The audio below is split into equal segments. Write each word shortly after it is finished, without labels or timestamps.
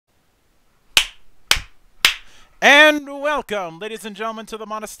And welcome, ladies and gentlemen, to the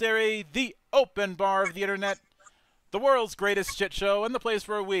monastery, the open bar of the internet, the world's greatest shit show, and the place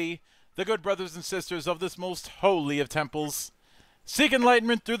where we, the good brothers and sisters of this most holy of temples, seek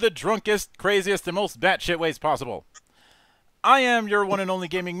enlightenment through the drunkest, craziest, and most batshit ways possible. I am your one and only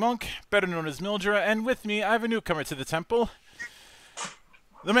gaming monk, better known as Mildra, and with me I have a newcomer to the temple,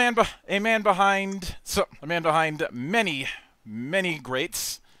 a man behind many, many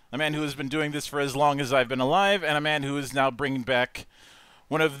greats. A man who has been doing this for as long as I've been alive, and a man who is now bringing back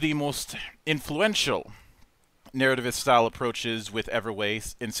one of the most influential narrativist-style approaches with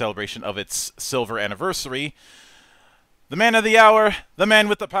Everway in celebration of its silver anniversary. The man of the hour, the man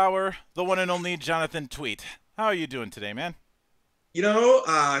with the power, the one and only Johnathan Tweet. How are you doing today, man?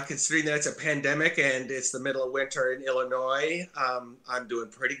 Considering that it's a pandemic and it's the middle of winter in Illinois, I'm doing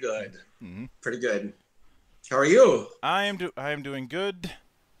pretty good. Pretty good. How are you? I am doing good.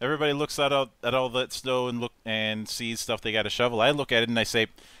 Everybody looks at all that snow and sees stuff they got to shovel. I look at it and I say,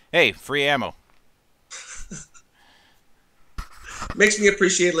 "Hey, free ammo." Makes me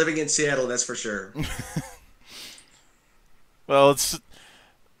appreciate living in Seattle, that's for sure. Well, it's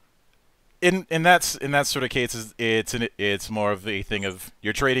in that sort of cases, it's more of a thing of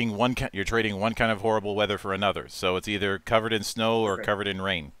you're trading one kind of horrible weather for another. So it's either covered in snow or Okay. covered in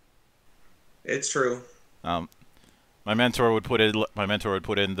rain. It's true. My mentor would put in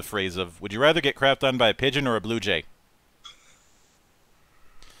the phrase of, "Would you rather get crapped on by a pigeon or a blue jay?"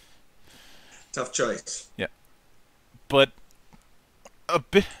 Tough choice. Yeah, but a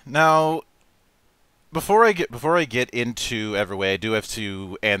bit now. Before I get into Everway, I do have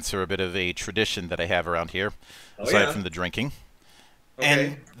to answer a bit of a tradition that I have around here, Oh aside yeah. from the drinking, Okay.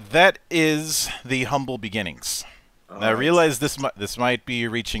 and that is the humble beginnings. All Now, I right. realize this might be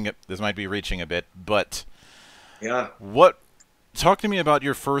reaching a bit, but Yeah. what? Talk to me about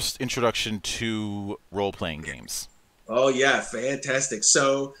your first introduction to role-playing games. Oh yeah. Fantastic.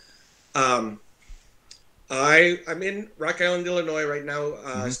 So, um, I'm in Rock Island, Illinois right now,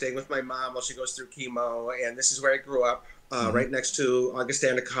 Mm-hmm. staying with my mom while she goes through chemo, and this is where I grew up, Mm-hmm. right next to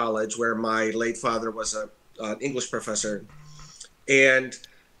Augustana College, where my late father was an English professor. And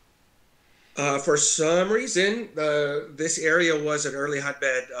for some reason, this area was an early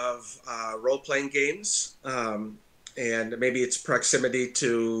hotbed of role-playing games, and maybe its proximity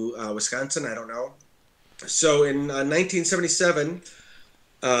to Wisconsin. I don't know. So in 1977,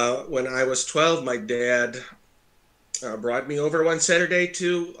 when I was 12, my dad brought me over one Saturday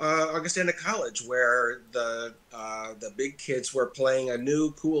to Augustana College, where the big kids were playing a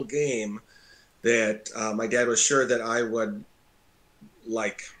new cool game that my dad was sure that I would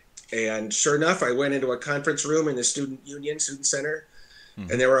like. And sure enough, I went into a conference room in the student center,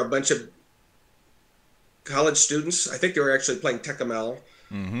 Mm-hmm. and there were a bunch of college students. I think they were actually playing Tecamel.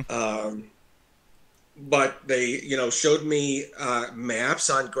 Mm-hmm. Um, but they, showed me maps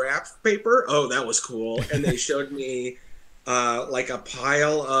on graph paper. Oh, that was cool. And they showed me like a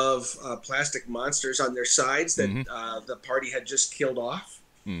pile of plastic monsters on their sides that Mm-hmm. the party had just killed off.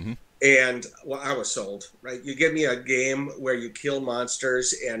 Mm-hmm. And well, I was sold, right? You give me a game where you kill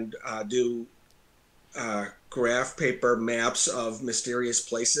monsters and do graph paper maps of mysterious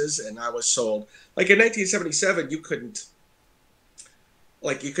places, and I was sold. Like in 1977, you couldn't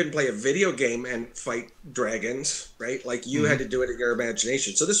play a video game and fight dragons, right? Like you Mm-hmm. had to do it in your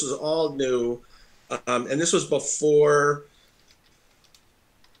imagination. So this was all new, and this was before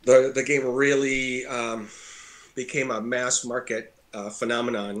the game really became a mass market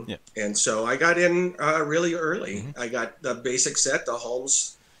phenomenon. Yeah. And so I got in really early. Mm-hmm. I got the basic set, the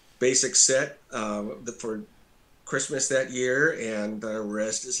Holmes basic set, for Christmas that year, and the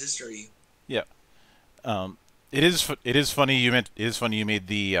rest is history. Yeah. It is funny you made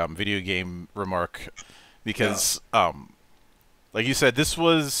the video game remark Yeah, because like you said this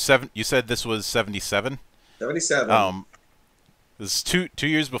was 77. 77. Um, this is two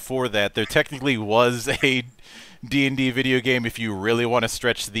years before that. There technically was a D&D video game if you really want to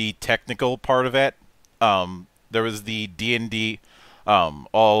stretch the technical part of it. There was the D&D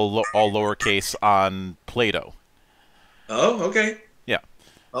all lowercase on Play-Doh. Oh, okay. Yeah,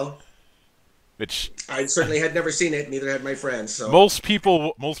 Well, which I certainly had never seen it. Neither had my friends. So, most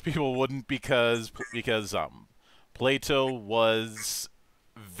people wouldn't because Plato was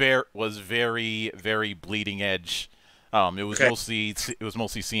very bleeding edge. okay, It was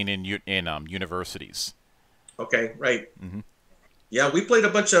mostly seen in universities. okay, right. Hmm. Yeah, we played a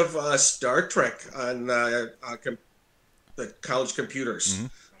bunch of Star Trek on the college computers, Hmm.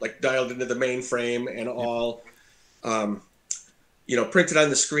 like dialed into the mainframe and all. Um, printed on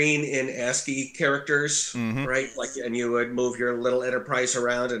the screen in ASCII characters, Mm-hmm. right? Like, and you would move your little Enterprise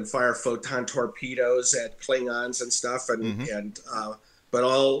around and fire photon torpedoes at Klingons and stuff, Mm-hmm. but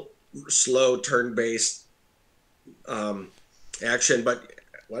all slow turn-based um, action. But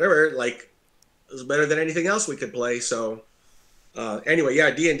whatever, like, it was better than anything else we could play. So anyway,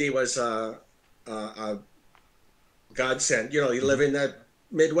 yeah, D&D was a godsend. You live in the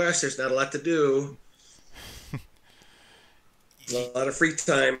Midwest. There's not a lot to do. A lot of free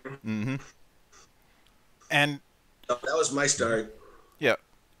time. Mm-hmm. And So that was my start. yeah,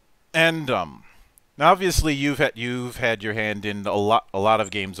 and now obviously you've had your hand in a lot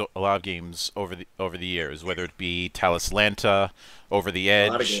of games over the years, whether it be Talislanta, Over the A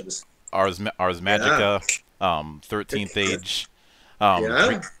lot of Edge, games. Ars Yeah. Magica, 13th Age, um,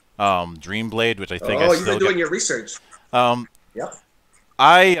 Dream, Yeah. Dreamblade, which I think I Oh, you've been still got. doing your research. Um, Yep.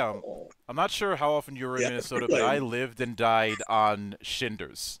 I I'm not sure how often you were in Yeah. Minnesota, but I Like, lived and died on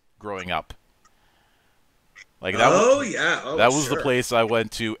Shinders growing up. Like oh yeah. Oh that was the sure. place I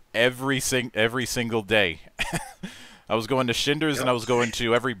went to every single day. I was going to Shinders and I Yep. was going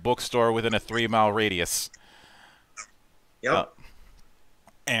to every bookstore within a 3 mile radius. Uh, Yep.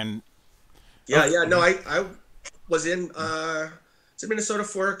 and Yeah. okay, Yeah. No, I was in Minnesota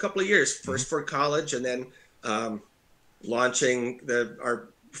for a couple of years. hmm First for college, and then um, launching our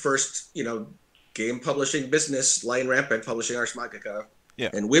first game publishing business, Lion Rampant Publishing, Ars Magica,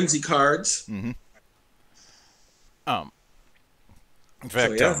 yeah. and Whimsy Cards. hmm Um, in So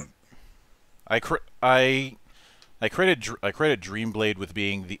fact, yeah. I cr- I credit Dreamblade with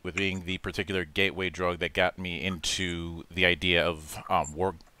being the particular gateway drug that got me into the idea of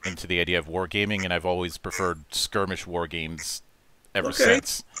wargaming, and I've always preferred skirmish war games ever Okay.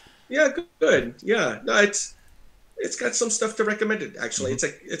 since. Yeah. Good. Yeah. No, it's got some stuff to recommend it. Actually, hmm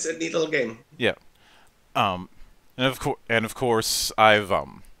it's a neat little game. Yeah. Um, and of course, I've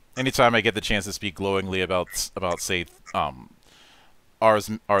anytime I get the chance to speak glowingly about say Ars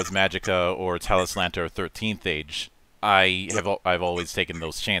Magica or Talislanta or 13th Age, I've always taken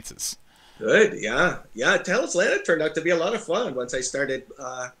those chances. Good. Yeah. Yeah. Talos Land turned out to be a lot of fun once I started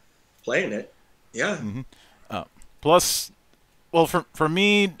playing it. Yeah. hmm Uh, plus, well, for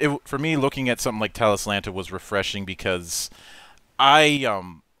me, looking at something like Talislanta was refreshing because I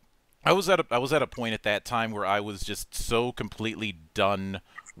I was at a point at that time where I was just so completely done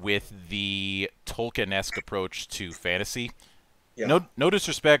with the Tolkien-esque approach to fantasy. Yeah. No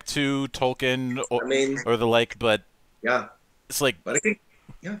disrespect to Tolkien I mean, or the like, but yeah. it's like But I think,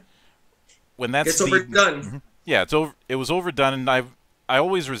 yeah, when that's gets the overdone. Mhm. Yeah, it was overdone, and I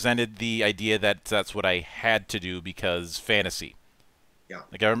always resented the idea that that's what I had to do because fantasy. Yeah.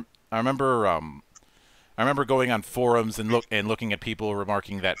 Like I remember going on forums and looking at people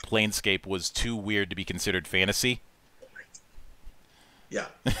remarking that Planescape was too weird to be considered fantasy. Yeah.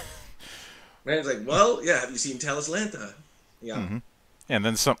 Man's like, well, yeah. Have you seen Talislanta? Yeah. hmm And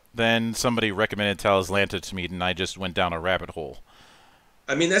then somebody recommended Talislanta to me, and I just went down a rabbit hole.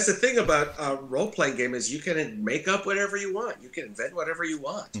 I mean, that's the thing about a role playing game is you can make up whatever you want. You can invent whatever you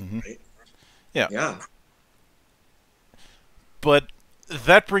want, hmm right? Yeah, Yeah. but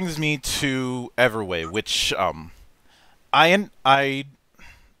that brings me to Everway, which I en- I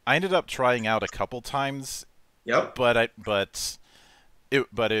ended up trying out a couple times, Yep. but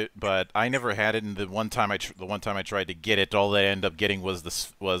I never had it. And the one time I tried to get it, all I ended up getting was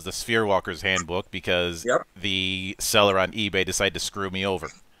the Sphere Walker's Handbook because Yep. the seller on eBay decided to screw me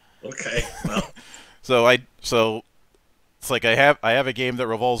over. Okay. Well, So it's like I have a game that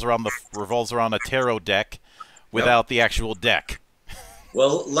revolves around a tarot deck yep. without the actual deck.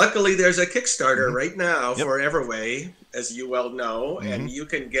 Well, luckily there's a Kickstarter hmm right now Yep. for Everway, as you well know, hmm and you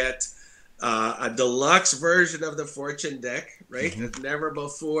can get a deluxe version of the Fortune deck, right? hmm Never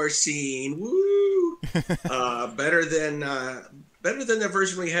before seen. Woo! Better than the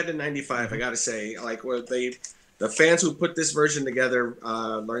version we had in '95. I hmm gotta say, like where the fans who put this version together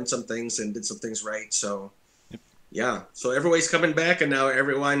learned some things and did some things right. So yeah, so Everway's coming back, and now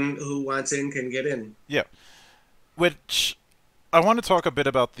everyone who wants in can get in. Yeah. Which I want to talk a bit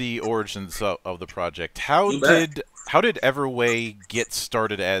about the origins of the project. How You bet. did Everway get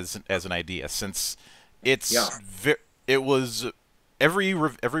started as an idea? Since Yeah. it was every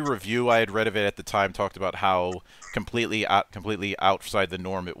review I had read of it at the time talked about how completely outside the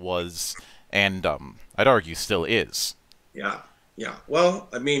norm it was, and I'd argue still is. Yeah. Yeah. Well,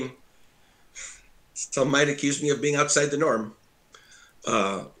 I mean, some might accuse me of being outside the norm.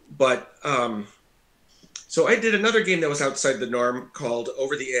 But so I did another game that was outside the norm called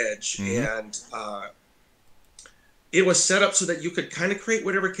Over the Edge, hmm and it was set up so that you could kind of create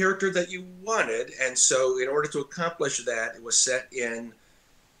whatever character that you wanted. And so in order to accomplish that, it was set in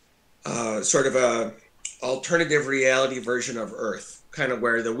sort of a alternative reality version of Earth, kind of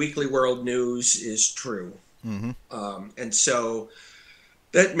where the weekly world news is true. Mm-hmm. And so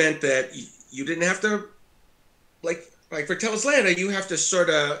that meant that you didn't have to, like for Teleslanda, you have to sort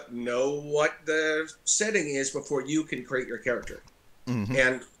of know what the setting is before you can create your character. Mm-hmm.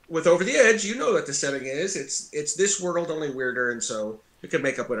 And with Over the Edge, you know what the setting is. It's this world, only weirder, and so you can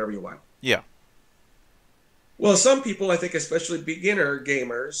make up whatever you want. Yeah. Well, some people, I think, especially beginner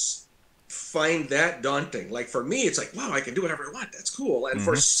gamers, find that daunting. Like for me, it's like, wow, I can do whatever I want. That's cool. And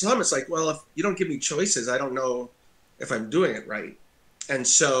for some, it's like, well, if you don't give me choices, I don't know if I'm doing it right. And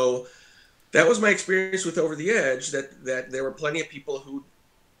so that was my experience with Over the Edge, that there were plenty of people who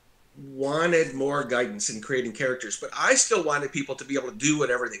wanted more guidance in creating characters, but I still wanted people to be able to do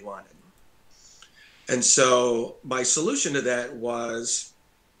whatever they wanted. And so my solution to that was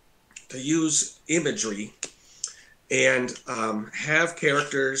to use imagery and have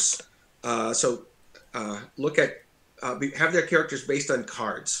characters. Look at have their characters based on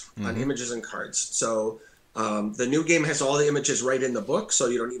cards, on images and cards. So the new game has all the images right in the book, so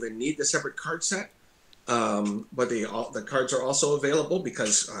you don't even need the separate card set. But the cards are also available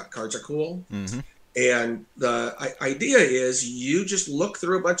because cards are cool. Mm-hmm. And the idea is you just look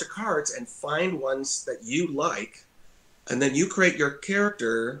through a bunch of cards and find ones that you like, and then you create your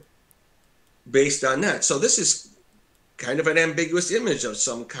character based on that. So this is kind of an ambiguous image of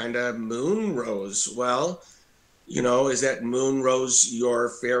some kind of moon rose. Well, is that moon rose your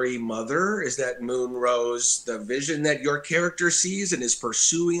fairy mother? Is that moon rose the vision that your character sees and is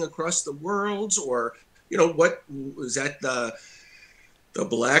pursuing across the worlds? Or, what is that the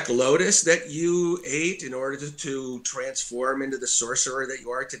black lotus that you ate in order to transform into the sorcerer that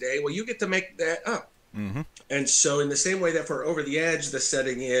you are today? Well, you get to make that up. Mm-hmm. And so in the same way that for Over the Edge, the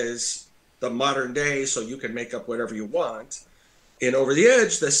setting is the modern day, so you can make up whatever you want. In Over the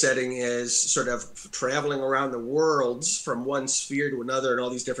Edge, the setting is sort of traveling around the worlds from one sphere to another in all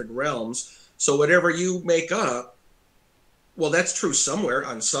these different realms. So whatever you make up, well, that's true somewhere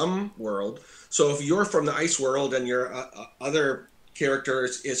on some world. So if you're from the ice world and your other character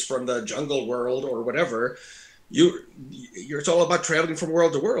is from the jungle world or whatever, it's all about traveling from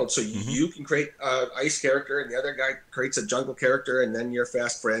world to world. So you can create an ice character and the other guy creates a jungle character, and then you're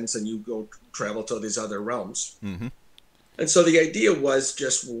fast friends and you go travel to these other realms. Mm-hmm. And so the idea was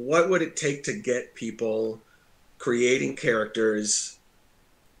just, what would it take to get people creating characters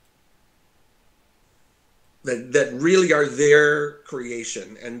that really are their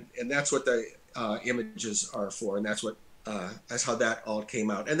creation, and that's what the images are for, and that's how that all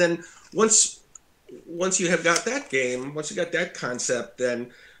came out. And then once you have got that game, once you got that concept, then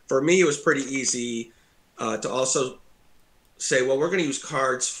for me it was pretty easy to also say, well, we're going to use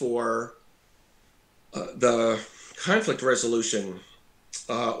cards for the conflict resolution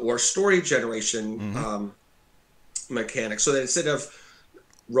or story generation mechanics. So that instead of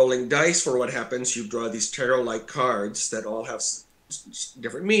rolling dice for what happens, you draw these tarot-like cards that all have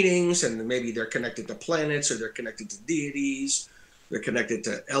different meanings, and maybe they're connected to planets, or they're connected to deities, they're connected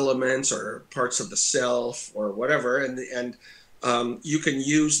to elements or parts of the self or whatever. And you can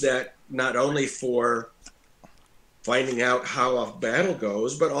use that not only for finding out how a battle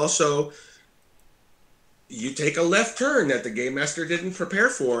goes, but also you take a left turn that the game master didn't prepare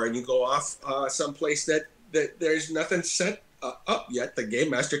for, and you go off someplace that there's nothing set up yet. The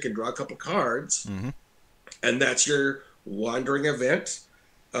game master can draw a couple cards, and that's your wandering event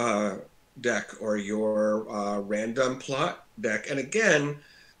deck or your random plot deck. And again,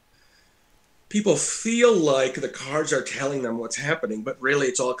 people feel like the cards are telling them what's happening, but really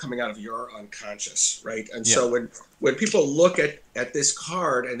it's all coming out of your unconscious, right? And so when people look at this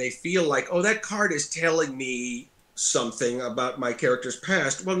card and they feel like, oh, that card is telling me something about my character's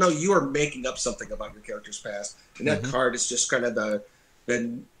past, well, no, you are making up something about your character's past, and that card is just kind of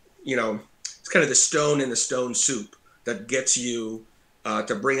it's kind of the stone in the stone soup that gets you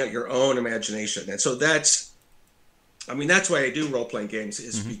to bring out your own imagination. And so that's why I do role-playing games,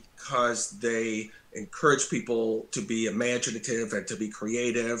 is because they encourage people to be imaginative and to be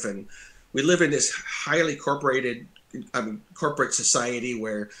creative. And we live in this highly corporate society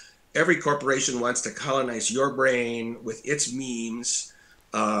where every corporation wants to colonize your brain with its memes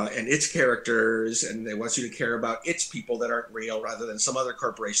and its characters, and they want you to care about its people that aren't real rather than some other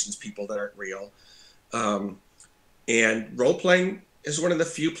corporation's people that aren't real. And role-playing is one of the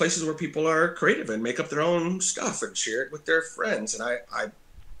few places where people are creative and make up their own stuff and share it with their friends. And I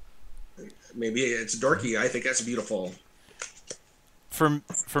maybe it's dorky, I think that's beautiful. For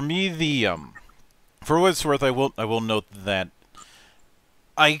me, for For what it's worth, I will note that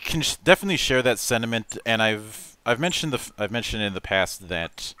I can definitely share that sentiment, and I've mentioned in the past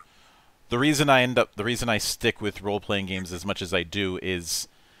that the reason I stick with role playing games as much as I do is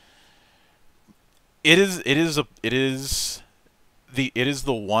it is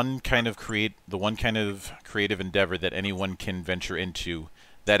the one kind of creative endeavor that anyone can venture into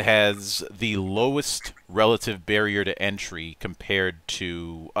that has the lowest relative barrier to entry compared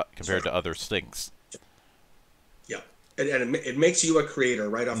to other things. Yeah, and it makes you a creator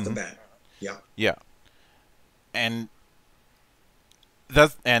right off the bat. Yeah. Yeah, and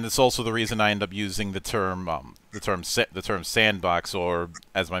it's also the reason I end up using the term sandbox, or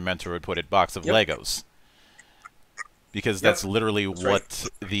as my mentor would put it, box of Yep. Legos, because Yep. that's literally That's right. what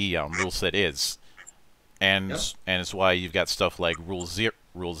the rule set is, and Yep. it's why you've got stuff like Rule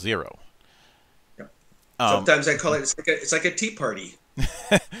Zero. Yep. Um, Sometimes I call it, it's like a tea party,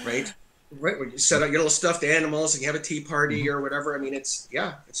 right? Right, when you set up your little stuffed animals and you have a tea party mhm. or whatever. I mean, it's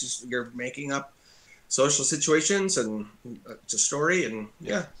just you're making up social situations and it's a story, and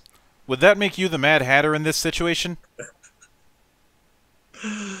yeah. Would that make you the Mad Hatter in this situation?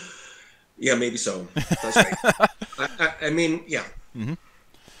 Yeah, maybe so. That's right. I mean, yeah. hmm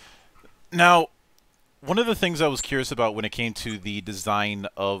Now, one of the things I was curious about when it came to the design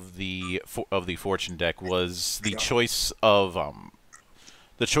of the fortune deck was Yeah. the choice of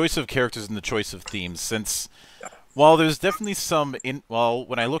characters and the choice of themes. Since while there's definitely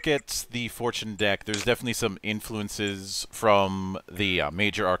when I look at the fortune deck, there's definitely some influences from the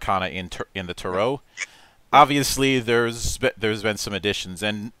major arcana in the Yeah. tarot. Obviously, there's been some additions,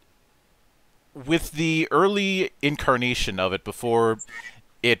 and with the early incarnation of it before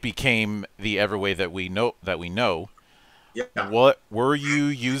it became the Everway that we know. Yeah. What were you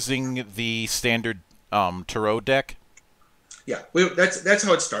using the standard tarot deck? Yeah. That's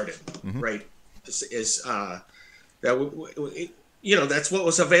how it started, hmm right? Is that that's what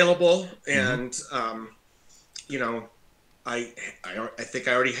was available, hmm and you know, I think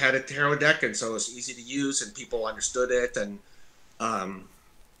I already had a tarot deck, and so it was easy to use, and people understood it, um,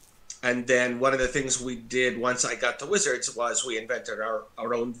 and then one of the things we did once I got to Wizards was we invented our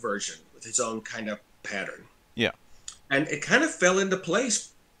own version with its own kind of pattern, Yeah. and it kind of fell into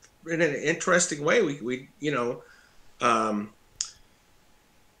place in an interesting way. We um,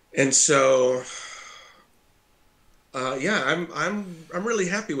 and so yeah, I'm really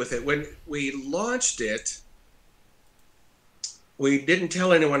happy with it. When we launched it, we didn't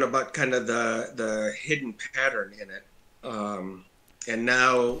tell anyone about kind of the hidden pattern in it, and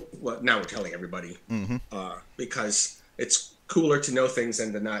now we're telling everybody hmm because it's cooler to know things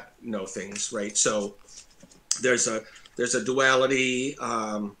than to not know things, right? So there's a duality,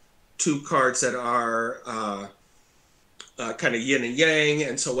 two cards that are kind of yin and yang,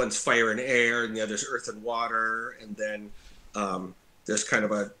 and so one's fire and air, and the other's earth and water, and then there's kind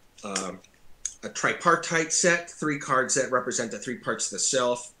of a tripartite set, three cards that represent the three parts of the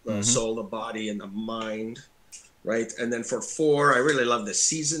self, the hmm soul, the body, and the mind, right? And then for four, I really love the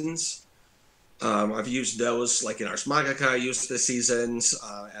seasons. I've used those, like in Ars Magica, I used the seasons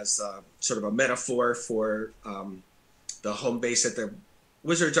as sort of a metaphor for the home base that the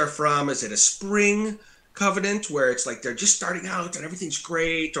wizards are from. Is it a spring covenant where it's like they're just starting out and everything's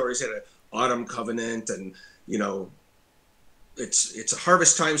great, or is it an autumn covenant and you know it's a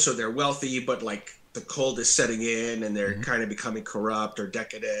harvest time, so they're wealthy, but like the cold is setting in and they're hmm kind of becoming corrupt or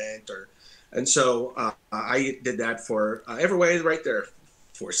decadent, or and so I did that for Everway, right there,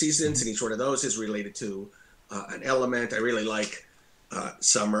 four seasons, hmm and each one of those is related to an element. I really like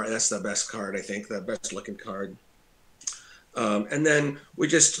summer. That's the best card, I think, the best looking card. And then we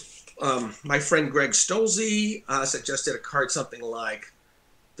just, my friend Greg Stolze suggested a card something like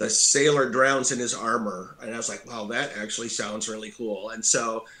the sailor drowns in his armor. And I was like, wow, that actually sounds really cool. And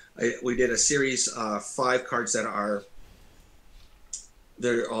so we did a series of 5 cards that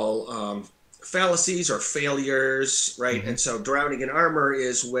they're all fallacies or failures, right? hmm And so drowning in armor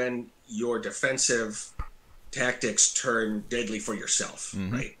is when your defensive tactics turn deadly for yourself,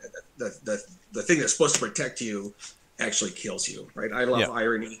 hmm right? The thing that's supposed to protect you actually kills you, right? I love Yeah.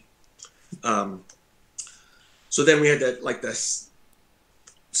 irony. Um, so then we had the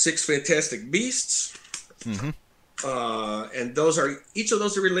 6 fantastic beasts, hmm and each of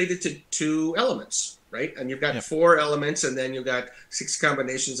those are related to 2 elements, right? And you've got Yep. 4 elements, and then you've got 6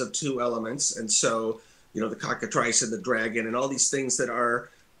 combinations of 2 elements, and so the cockatrice and the dragon and all these things that are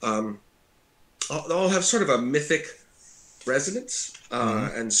all have sort of a mythic resonance, hmm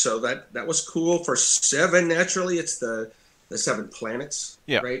and so that was cool. For 7, naturally, it's the 7 planets,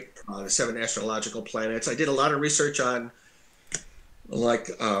 Yeah. right? The 7 astrological planets. I did a lot of research on like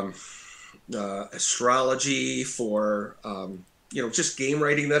astrology, for just game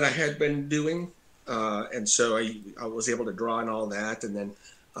writing that I had been doing, and so I was able to draw on all that, and then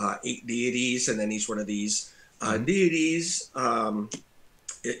 8 deities, and then each one of these deities.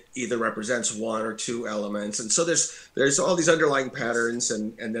 It either represents one or two elements, and so there's all these underlying patterns,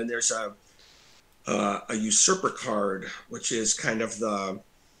 and then there's a usurper card, which is kind of the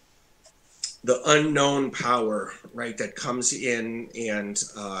unknown power, right, that comes in, and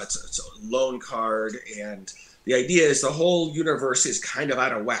it's a lone card, and the idea is the whole universe is kind of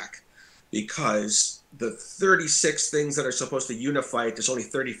out of whack because the 36 things that are supposed to unify it, there's only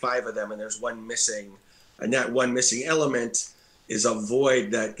 35 of them, and there's one missing, and that one missing element is a void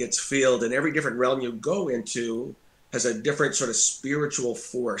that gets filled, and every different realm you go into has a different sort of spiritual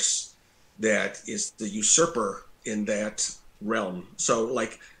force that is the usurper in that realm. So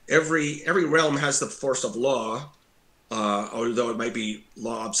like every realm has the force of law, although it might be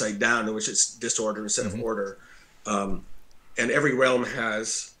law upside down, in which it's disorder instead of order. And every realm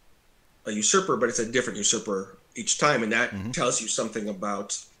has a usurper, but it's a different usurper each time, and that tells you something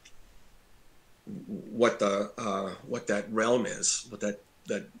about what that realm is, what that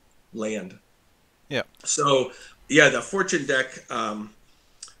land. Yeah. So yeah, the fortune deck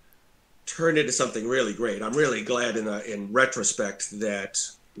turned into something really great. I'm really glad in retrospect that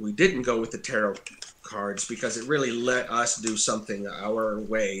we didn't go with the tarot cards, because it really let us do something our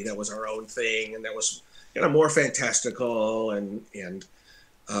way that was our own thing, and that was more fantastical, and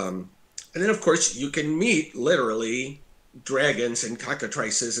then of course you can meet literally dragons and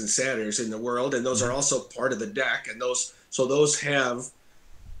cockatrices and satyrs in the world, and those are also part of the deck, and those have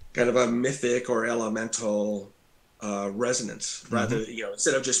kind of a mythic or elemental resonance, rather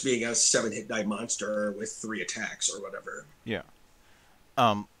instead of just being a 7-hit die monster with 3 attacks or whatever. Yeah.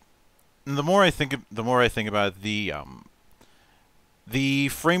 The more I think about it, the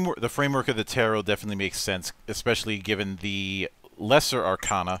framework of the tarot definitely makes sense, especially given the lesser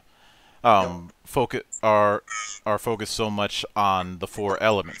arcana are focused so much on the 4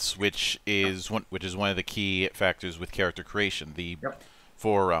 elements, which is one of the key factors with character creation. The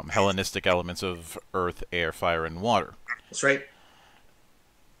 4 Hellenistic elements of earth, air, fire, and water. That's right.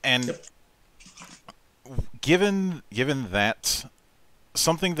 And given that,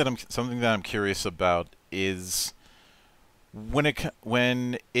 something that I'm curious about is when it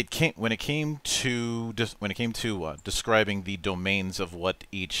came to describing the domains of what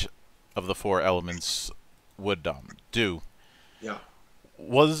each of the 4 elements would do. Yeah.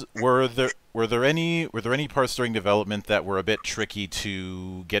 Were there any parts during development that were a bit tricky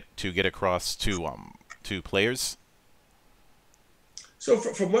to get across to players? So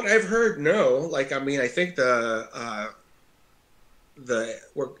from what I've heard, no. Like, I mean, I think we're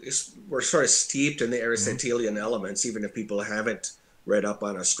sort of steeped in the Aristotelian elements, even if people haven't read up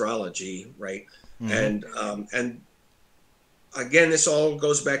on astrology, right? And again, this all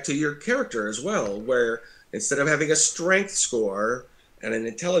goes back to your character as well, where instead of having a strength score and an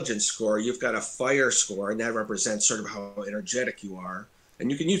intelligence score, you've got a fire score, and that represents sort of how energetic you are. And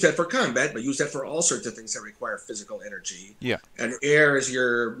you can use that for combat, but use that for all sorts of things that require physical energy. Yeah. And air is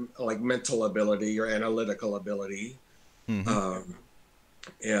your mental ability, your analytical ability. And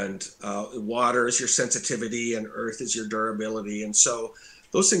water is your sensitivity, and earth is your durability. And so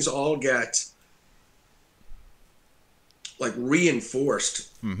those things all get reinforced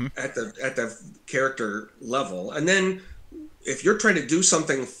at the character level. And then if you're trying to do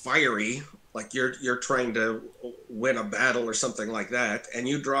something fiery, like you're trying to win a battle or something like that, and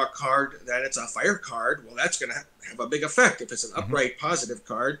you draw a card that it's a fire card, well, that's going to have a big effect. If it's an upright positive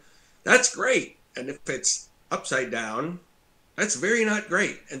card, that's great. And if it's upside down, that's very not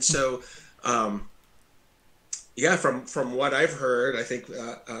great. And so, from what I've heard, I think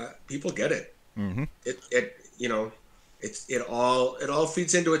people get it. It all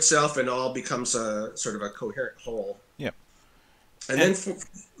feeds into itself, and all becomes a sort of a coherent whole. Yeah. And then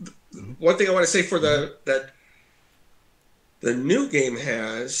one thing I want to say for that the new game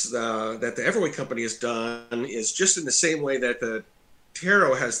has that the Everway company has done is just in the same way that the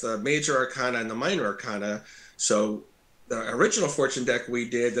tarot has the major arcana and the minor arcana. So the original fortune deck we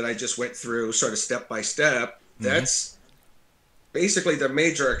did that I just went through sort of step by step, that's basically the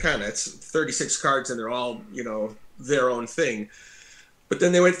major arcana. It's 36 cards, and they're all, their own thing. But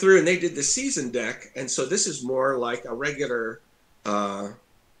then they went through and they did the season deck, and so this is more like a regular,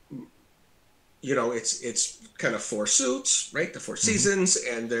 it's kind of 4 suits, right? The 4 seasons,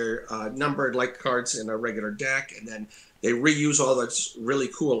 and they're numbered like cards in a regular deck, and then they reuse all this really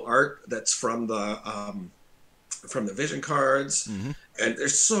cool art that's from the vision cards. And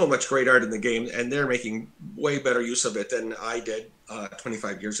there's so much great art in the game, and they're making way better use of it than I did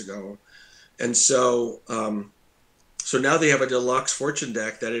 25 years ago. And so now they have a deluxe fortune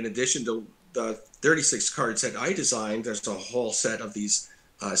deck that, in addition to the 36 cards that I designed, there's a whole set of these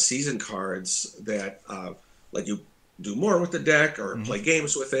season cards that let you do more with the deck or play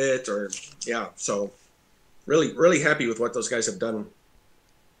games with it, or yeah. So really happy with what those guys have done.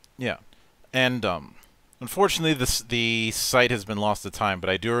 Yeah, and unfortunately, the site has been lost to time. But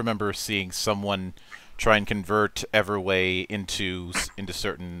I do remember seeing someone try and convert Everway into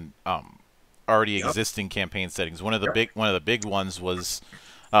certain already Yep. existing campaign settings. One of the Yep. big ones was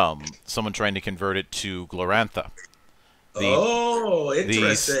someone trying to convert it to Glorantha. The Oh, the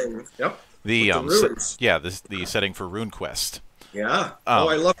interesting. Yep. the With the runes. yeah, the setting for RuneQuest. Yeah. Oh,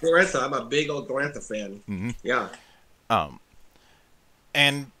 I Um, love Glorantha. I'm a big old Glorantha fan. mhm. Yeah. um,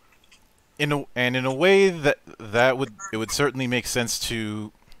 and in a way that would certainly make sense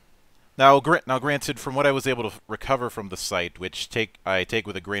to now granted, from what I was able to recover from the site, which I take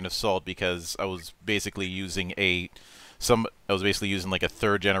with a grain of salt because I was basically using like a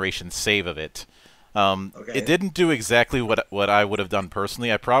third generation save of it. It Okay. didn't do exactly what I would have done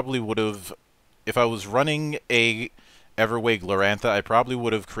personally. I probably would have, if I was running a Everway Glorantha, I probably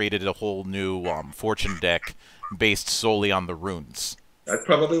would have created a whole new fortune deck based solely on the runes. That's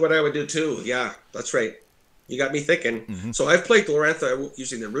probably what I would do too. Yeah, that's right. You got me thinking. Hmm. So I've played Glorantha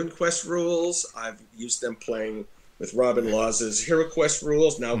using the RuneQuest rules. I've used them playing with Robin Laws's Hero Quest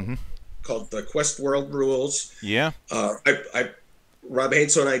rules, now Hmm. called the Quest World rules. Yeah. Rob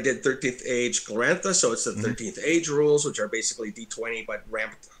Hainsel and I did 13th Age Glorantha, so it's the Hmm. 13th Age rules, which are basically D20 but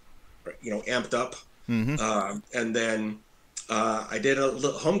amped up. Hmm. And then I did a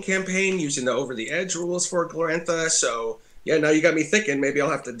little home campaign using the Over the Edge rules for Glorantha. So yeah, now you got me thinking. Maybe I'll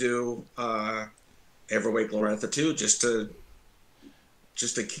have to do Everway Glorantha too, just to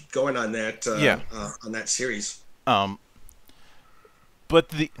keep going Yeah. on that series. Um,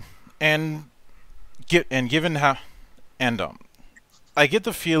 but and given how and I get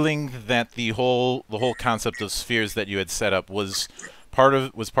the feeling that the whole concept of spheres that you had set up was part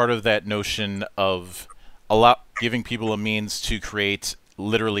of that notion of giving people a means to create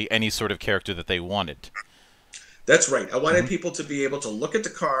literally any sort of character that they wanted. That's right. I wanted Hmm. people to be able to look at the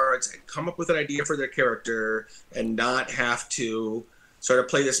cards and come up with an idea for their character and not have to sort of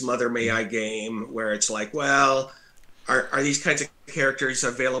play this Mother May I game where it's like, well, are these kinds of characters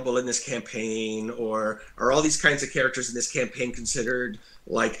available in this campaign, or are all these kinds of characters in this campaign considered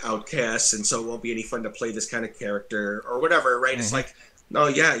like outcasts, and so it won't be any fun to play this kind of character or whatever, right? It's Hmm. like, no,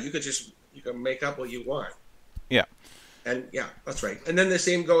 yeah, you can make up what you want. Yeah. And yeah, that's right. And then the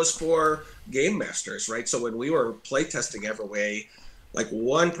same goes for game masters, right? So when we were playtesting Everway, like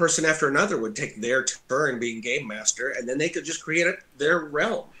one person after another would take their turn being game master, and then they could just create their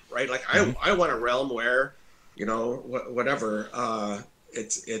realm, right? Like Hmm. I want a realm where, whatever,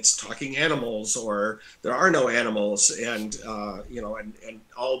 it's talking animals, or there are no animals, and and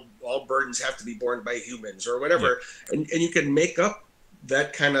all burdens have to be borne by humans or Yeah. whatever, and you can make up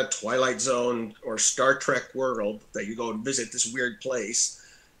that kind of Twilight Zone or Star Trek world that you go and visit this weird place,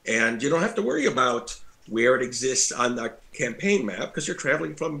 and you don't have to worry about where it exists on the campaign map because you're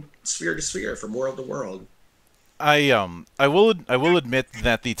traveling from sphere to sphere, from world to world. I will admit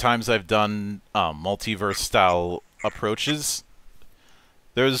that the times I've done multiverse style approaches,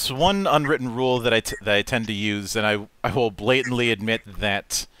 there's one unwritten rule that that I tend to use, and I will blatantly admit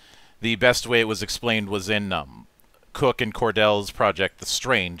that the best way it was explained was in Cook and Cordell's project The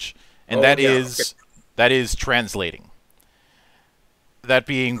Strange, and Oh yeah, okay. that is translating. That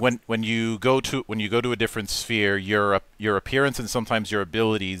being when you go to a different sphere, your appearance and sometimes your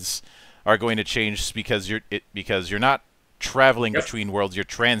abilities are going to change because you're not traveling Yep, between worlds, you're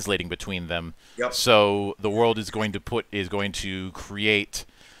translating between them. yep, So the world is going to create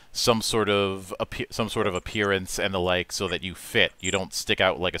some sort of appearance and the like, so that you fit. You don't stick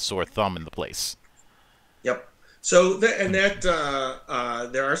out like a sore thumb in the place. yep. So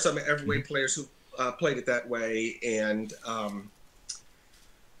there are some Hmm. Everway players who played it that way, and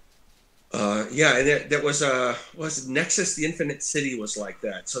yeah, and that was Nexus: The Infinite City was like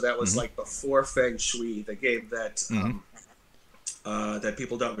that. So that was Hmm. like before Feng Shui, the game Hmm. that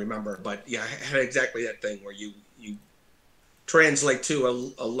people don't remember. But yeah, it had exactly that thing where you translate to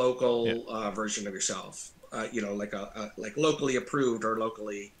a Yeah. local version of yourself. Like like locally approved or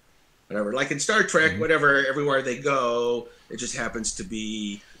locally whatever. Like in Star Trek, Hmm. whatever, everywhere they go, it just happens to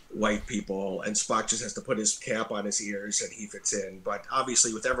be white people, and Spock just has to put his cap on his ears and he fits in. But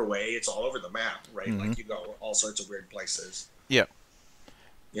obviously, with Everway, it's all over the map, right? Hmm. Like you go all sorts of weird places. Yeah.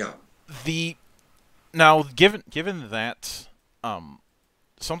 Yeah. The Now, given that,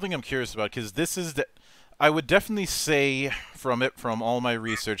 something I'm curious about, because this is I would definitely say from all my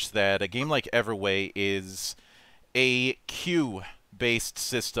research that a game like Everway is a queue based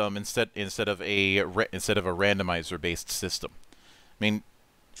system instead of a randomizer based system. I mean,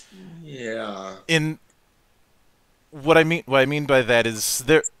 Yeah. in what I mean by that is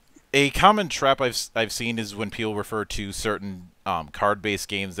there a common trap I've seen is when people refer to certain card based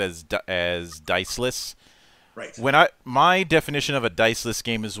games as diceless. Right. When I my definition of a diceless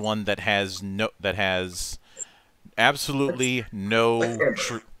game is one that has absolutely Like Amber.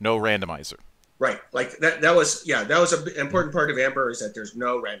 no randomizer. Right. Like that was, yeah, that was an important part of Amber is that there's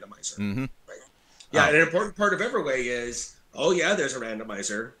no randomizer. Mm-hmm. Right. Yeah, and an important part of Everway is, oh yeah, there's a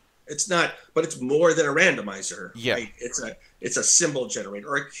randomizer. It's not, but it's more than a randomizer, Yeah. right? It's a symbol generator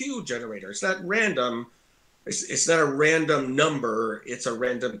or a queue generator. It's not random. It's not a random number. It's a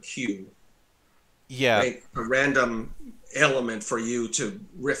random queue, Yeah. right? A random element for you to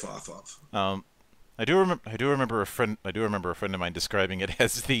riff off of. I do remember a friend of mine describing it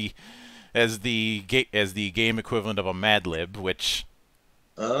as the game equivalent of a Mad Lib, which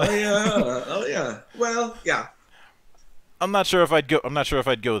Oh yeah, oh yeah. Well, yeah, I'm not sure if I'd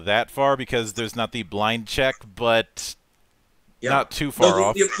go that far because there's not the blind check, but yeah. not too No, far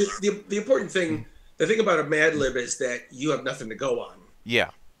off. the important thing, the thing about a Mad Lib is that you have nothing to go on. Yeah.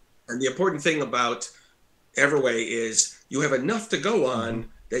 And the important thing about Everway is you have enough to go on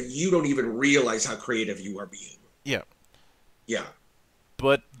that you don't even realize how creative you are being. Yeah. Yeah.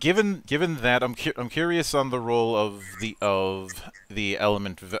 But given that, I'm curious on the role of the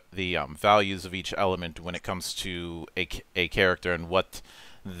values of each element when it comes to a character and what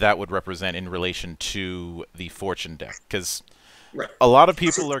that would represent in relation to the fortune deck, because Right. a lot of So,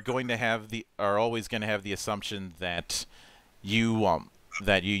 people are always going to have the assumption that you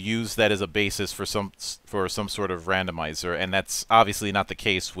use that as a basis for some sort of randomizer, and that's obviously not the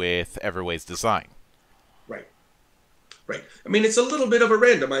case with Everway's design. right. Right. I mean, it's a little bit of a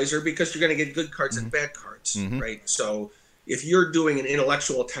randomizer because you're going to get good cards and bad cards, Mm-hmm. right? So if you're doing an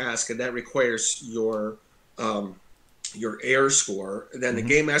intellectual task and that requires your air score, then the Mm-hmm.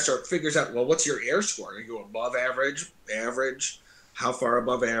 game master figures out, well, what's your air score? Are you above average, average? How far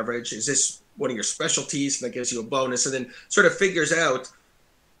above average? Is this one of your specialties? And that gives you a bonus, and then sort of figures out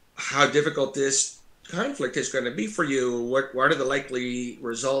how difficult this conflict is going to be for you. What are the likely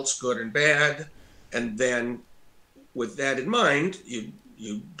results, good and bad? And then with that in mind,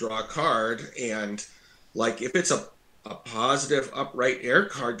 you draw a card, and like if it's a positive upright air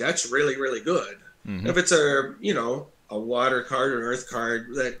card, that's really, really good. Mm-hmm. If it's a water card or an earth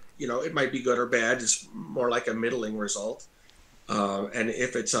card, that it might be good or bad. It's more like a middling result. And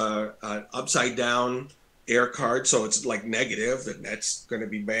if it's a upside down air card, so it's like negative, then that's going to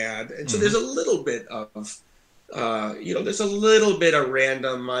be bad. And so Mm-hmm. there's a little bit of there's a little bit of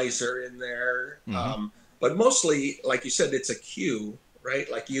randomizer in there. Mm-hmm. But mostly, like you said, it's a queue, right?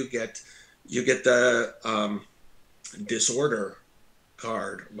 Like you get the disorder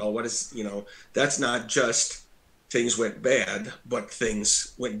card. Well, what is that's not just things went bad, but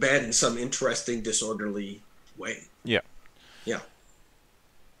things went bad in some interesting disorderly way. Yeah. Yeah.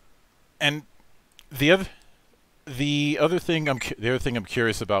 And the other the other thing I'm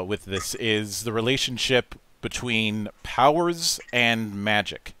curious about with this is the relationship between powers and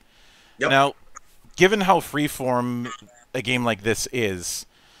magic. Yep. Now, given how freeform a game like this is,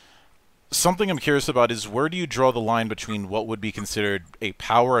 something I'm curious about is where do you draw the line between what would be considered a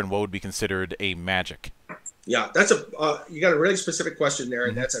power and what would be considered a magic? Yeah, that's you got a really specific question there,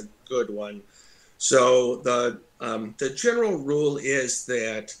 and Mm-hmm. that's a good one. So the general rule is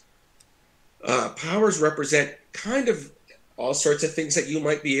that powers represent kind of all sorts of things that you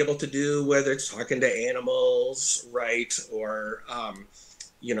might be able to do, whether it's talking to animals, right, or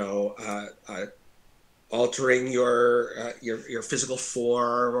altering your physical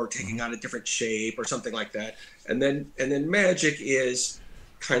form or taking Mm-hmm. on a different shape or something like that. And then magic is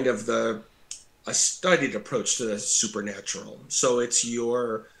kind of a studied approach to the supernatural. So it's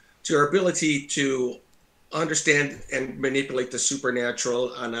your ability to understand and manipulate the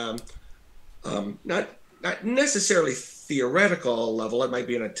supernatural on a not necessarily theoretical level. It might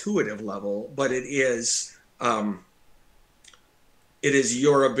be an intuitive level, but it is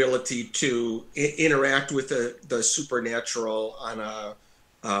your ability to interact with the supernatural on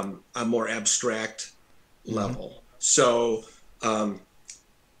a more abstract level. Mm-hmm. So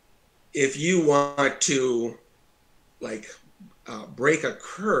if you want to break a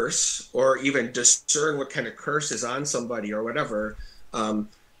curse or even discern what kind of curse is on somebody or whatever,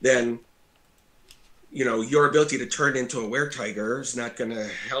 then your ability to turn into a weretiger is not going to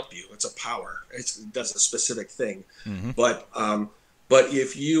help you. It's a power. It does a specific thing. Mm-hmm. But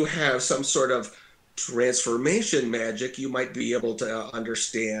if you have some sort of transformation magic, you might be able to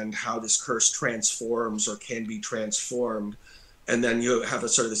understand how this curse transforms or can be transformed, and then you have a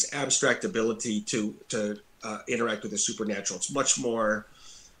sort of this abstract ability to interact with the supernatural. It's much more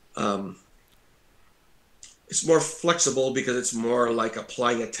it's more flexible because it's more like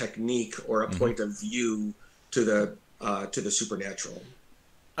applying a technique or a point of view to the supernatural.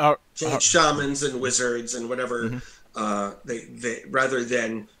 So like shamans and wizards and whatever, they rather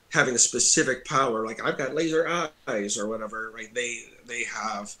than having a specific power, like I've got laser eyes or whatever, right? They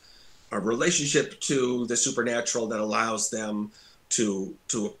have a relationship to the supernatural that allows them to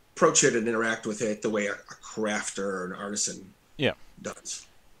approach it and interact with it the way a crafter or an artisan does.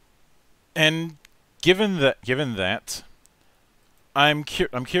 And given that, I'm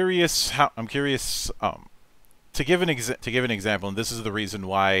curious to give an example, and this is the reason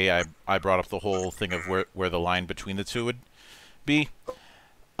why I brought up the whole thing of where the line between the two would be.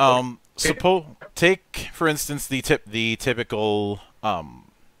 Take for instance the typical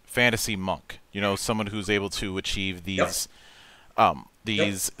fantasy monk. You know, someone who's able to achieve these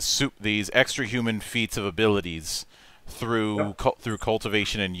these extra human feats of abilities through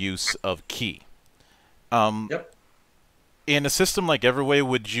cultivation and use of ki. In a system like Everway,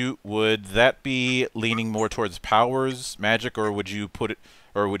 would that be leaning more towards powers, magic, or would you put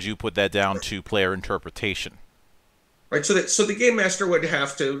that down to player interpretation? Right, so the game master would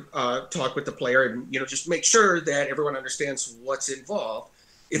have to talk with the player and just make sure that everyone understands what's involved.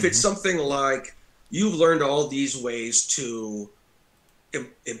 If it's something like you've learned all these ways to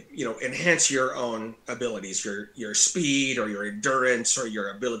enhance your own abilities, your speed or your endurance or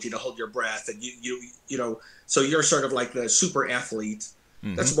your ability to hold your breath, and so you're sort of like the super athlete.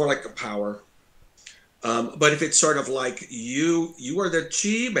 That's more like a power. But if it's sort of like you are the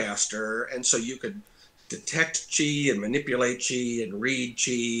chi master, and so you could detect chi and manipulate chi and read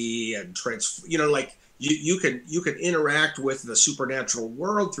chi and like you can interact with the supernatural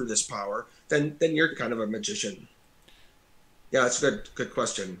world through this power, then you're kind of a magician. Yeah, that's a good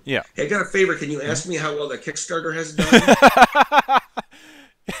question. Yeah. Hey, I got a favor. Can you ask me how well the Kickstarter has done?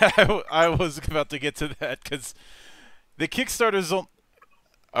 I was about to get to that because the Kickstarter's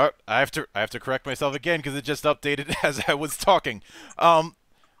I have to correct myself again because it just updated as I was talking.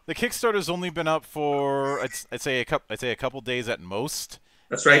 The Kickstarter's only been up for I'd say a couple days at most.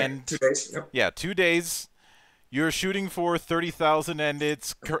 That's right. And 2 days. Yep. Yeah, 2 days. You're shooting for 30,000, and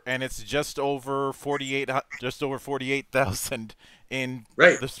it's just over 48,000 in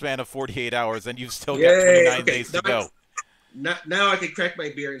the span of 48 hours, and you've still got 29 days to go. Now I can crack my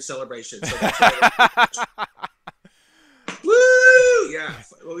beer in celebration. So that's woo! Yeah,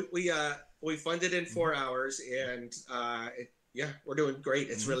 we funded in 4 hours, and we're doing great.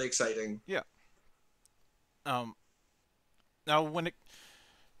 It's really exciting. Yeah. Now when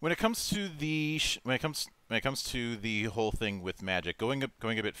it comes to the whole thing with magic, going a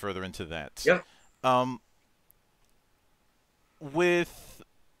bit further into that. Yeah.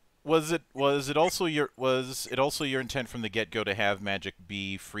 Was it also your intent from the get-go to have magic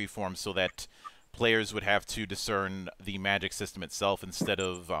be freeform so that players would have to discern the magic system itself instead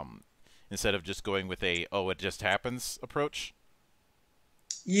of just going with a it just happens approach?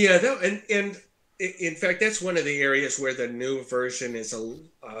 Yeah, and in fact, that's one of the areas where the new version is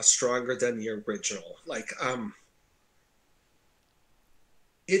stronger than the original. Like,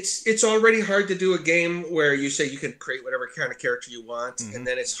 it's already hard to do a game where you say you can create whatever kind of character you want, and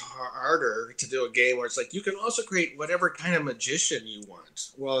then it's harder to do a game where it's like you can also create whatever kind of magician you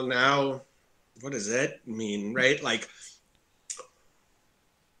want. Well, now, what does that mean, right? Like,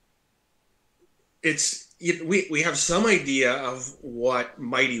 we have some idea of what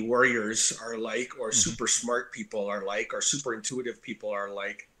mighty warriors are like, or super smart people are like, or super intuitive people are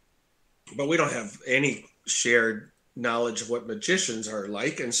like, but we don't have any shared knowledge of what magicians are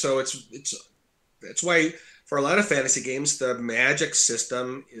like. And so that's why for a lot of fantasy games the magic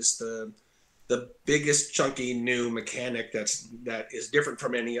system is the biggest chunky new mechanic that is different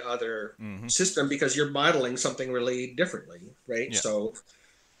from any other system, because you're modeling something really differently, right? So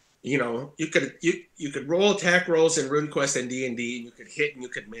you could roll attack rolls in RuneQuest and D&D, and you could hit and you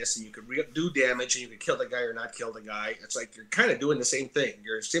could miss and you could do damage and you could kill the guy or not kill the guy. It's like you're kind of doing the same thing.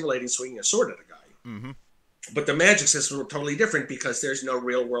 You're simulating swinging a sword at a guy. But the magic system is totally different because there's no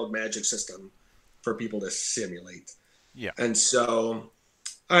real world magic system for people to simulate. Yeah. And so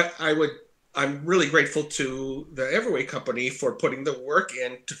I'm really grateful to the Everway company for putting the work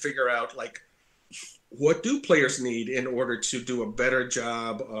in to figure out, like, what do players need in order to do a better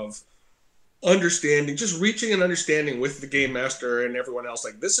job of understanding, just reaching an understanding with the game master and everyone else,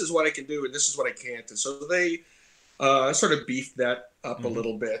 like, this is what I can do and this is what I can't. And so they sort of beefed that up a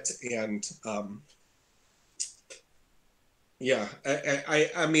little bit. And Yeah,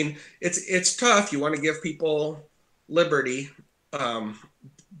 I mean, it's tough. You want to give people liberty, um,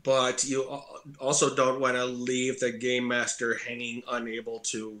 but you also don't want to leave the game master hanging, unable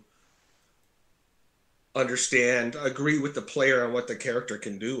to understand, agree with the player on what the character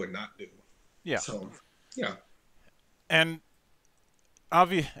can do and not do. Yeah, So, yeah, and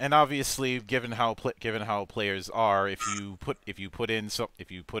obviously, given how players are, if you put in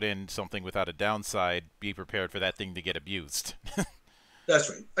something without a downside, be prepared for that thing to get abused. that's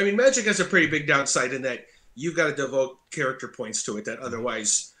right. I mean, Magic has a pretty big downside in that you've got to devote character points to it that Hmm.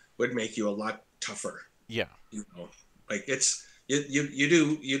 otherwise would make you a lot tougher. Yeah. You know, like it's you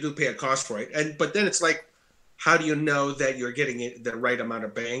do pay a cost for it, and but then it's like, how do you know that you're getting the right amount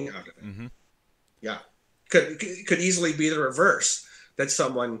of bang out of it? Hmm. Yeah, could easily be the reverse, that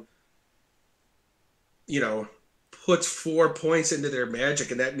someone, you know, puts 4 points into their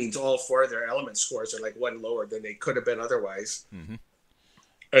magic, and that means all four of their element scores are like one lower than they could have been otherwise, Hmm.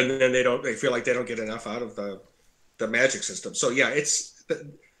 and then they feel like they don't get enough out of the magic system. So yeah, it's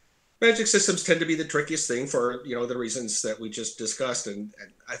magic systems tend to be the trickiest thing for the reasons that we just discussed, and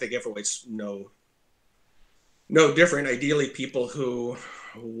I think Everway's no different. Ideally, people who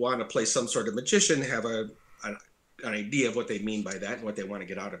want to play some sort of magician have an, an idea of what they mean by that and what they want to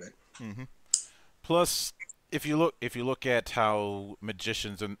get out of it. Hmm. Plus, if you look at how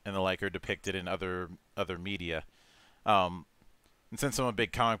magicians and the like are depicted in other media, um, and since I'm a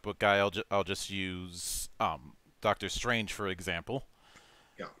big comic book guy, I'll just use Doctor Strange for example.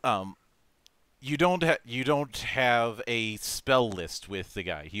 Yeah, Um, you don't have a spell list with the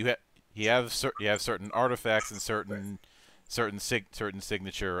guy. You have certain artifacts and right, certain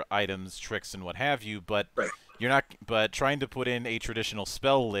signature items, tricks, and what have you. But right. you're not. But trying to put in a traditional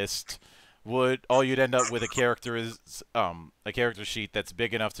spell list would all you'd end up with a character sheet that's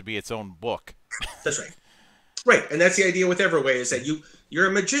big enough to be its own book. That's right. Right, and that's the idea with Everway, is that you're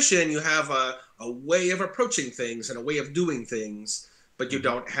a magician. You have a way of approaching things and a way of doing things, but you Hmm.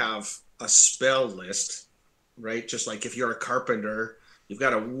 don't have a spell list, right? Just like if you're a carpenter, you've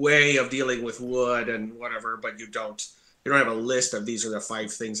got a way of dealing with wood and whatever, but you don't have a list of these are the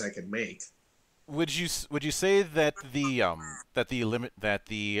 5 things I can make. Would you say that the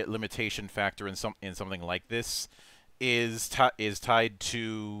limitation factor in something like this is tied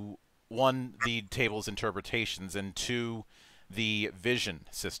to one, the table's interpretations, and two, the vision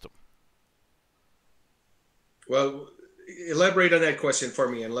system? Well, elaborate on that question for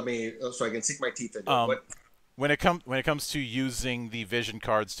me, and let me so I can sink my teeth into it. Um, What? when it comes to using the vision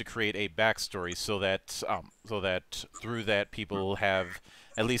cards to create a backstory, so that through that people have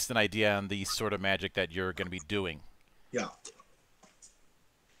at least an idea on the sort of magic that you're going to be doing. Yeah,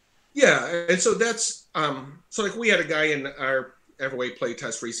 yeah, and so that's so like we had a guy in our Everway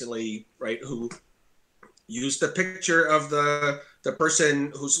playtest recently, right, who used the picture of the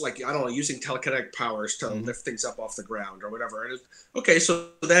person who's like, I don't know, using telekinetic powers to Hmm. lift things up off the ground or whatever. And okay,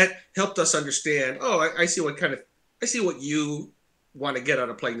 so that helped us understand. Oh, I see I see what you want to get out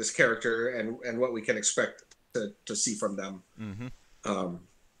of playing this character, and what we can expect to see from them. Hmm. Um,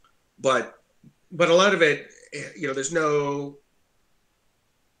 but a lot of it, there's no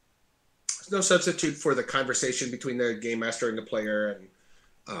substitute for the conversation between the game master and the player, and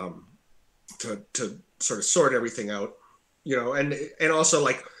um, to sort of sort everything out, and also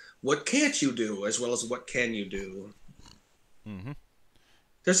like, what can't you do as well as what can you do. Hmm.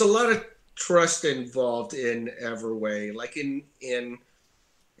 There's a lot of trust involved in Everway. Like in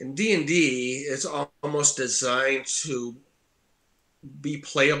D&D, it's almost designed to be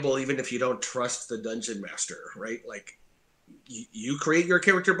playable even if you don't trust the dungeon master, right? Like you create your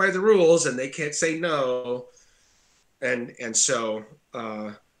character by the rules and they can't say no, and so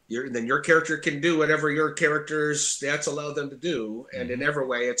then your character can do whatever your character's stats allow them to do. And in Hmm.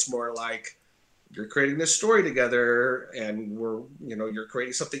 Everway, it's more like you're creating this story together, and you're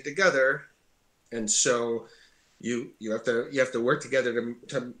creating something together, and so you have to work together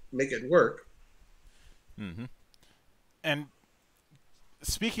to make it work. Hmm. And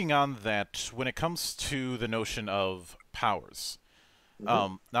speaking on that, when it comes to the notion of powers,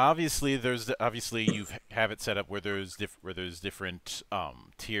 Mm-hmm. now obviously you have it set up where where there's different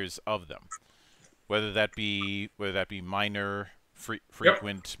tiers of them, whether that be minor, Yep.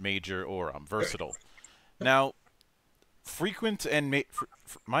 frequent, major, or versatile. Now,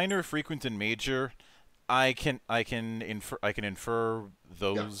 minor, frequent, and major, I can infer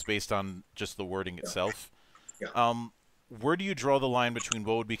Yeah. those based on just the wording Yeah. itself. Yeah. Um, where do you draw the line between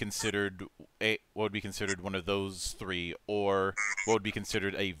what would be considered one of those three, or what would be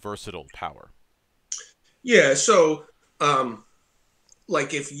considered a versatile power? Yeah. So, um,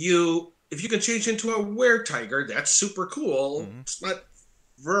 like if you if you can change into a were tiger, that's super cool. Mm-hmm. It's not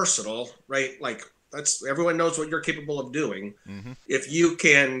versatile, right? Like that's everyone knows what you're capable of doing. Mm-hmm. If you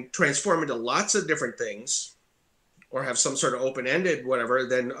can transform into lots of different things or have some sort of open-ended whatever,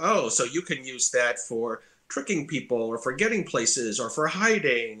 then oh, so you can use that for tricking people or for getting places or for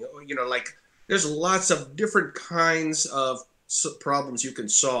hiding. You know, like there's lots of different kinds of problems you can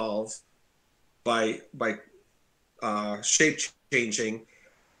solve by shape changing,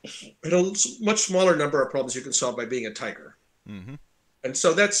 and a much smaller number of problems you can solve by being a tiger. Mm-hmm. And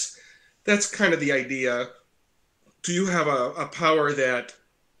so that's kind of the idea. Do you have a power that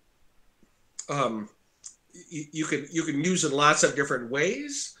um, you can use in lots of different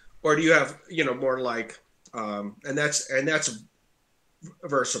ways, or do you have more like and that's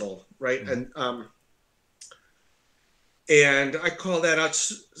versatile, right? Mm-hmm. And I call that out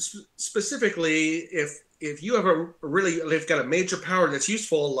specifically if you have if you've got a major power that's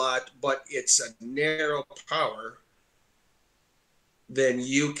useful a lot, but it's a narrow power, then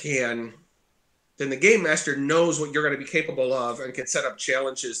you can then the game master knows what you're going to be capable of and can set up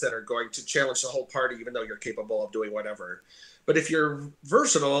challenges that are going to challenge the whole party, even though you're capable of doing whatever. But if you're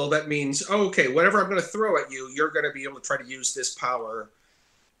versatile, that means, oh, okay, whatever I'm going to throw at you, you're going to be able to try to use this power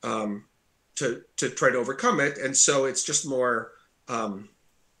um, to try to overcome it. And so it's just more, uh,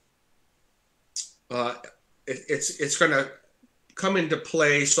 it's going to come into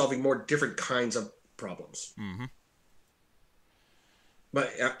play solving more different kinds of problems. Mm-hmm.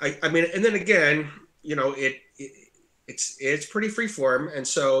 But I mean, and then again, it's pretty free form, and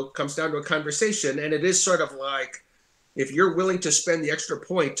so it comes down to a conversation, and it is sort of like if you're willing to spend the extra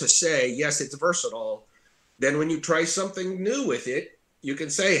point to say yes, it's versatile, then when you try something new with it, you can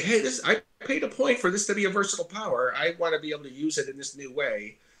say, hey, this I paid a point for this to be a versatile power. I want to be able to use it in this new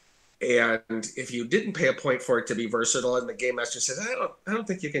way. And if you didn't pay a point for it to be versatile, and the game master says, I don't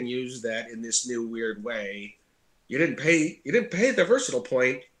think you can use that in this new weird way, you didn't pay the versatile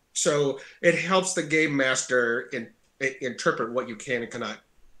point, so it helps the game master interpret what you can and cannot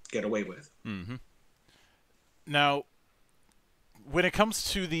get away with. Mm-hmm. Now, when it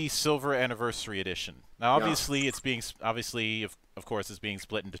comes to the Silver Anniversary Edition, now Yeah. obviously it's being of course it's being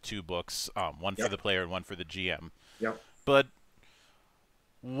split into two books, one for Yep. the player and one for the GM. Yep. But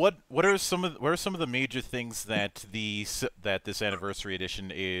what are some of the major things that that this Anniversary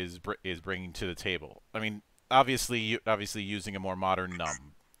Edition is bringing to the table? I mean, obviously using a more modern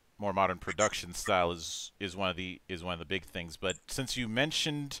production style is one of the big things. But since you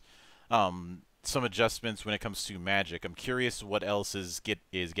mentioned some adjustments when it comes to magic, I'm curious what else is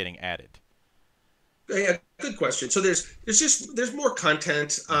getting added. Yeah, good question. So there's more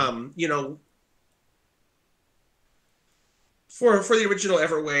content. Mm-hmm. For the original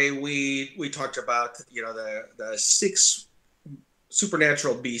Everway, we talked about the six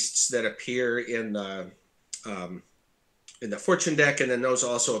supernatural beasts that appear in the fortune deck, and then those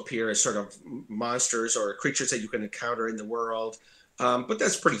also appear as sort of monsters or creatures that you can encounter in the world. But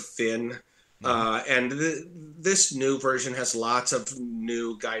that's pretty thin. And this new version has lots of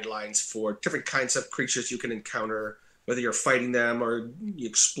new guidelines for different kinds of creatures you can encounter, whether you're fighting them or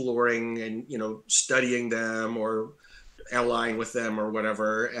exploring and studying them or allying with them or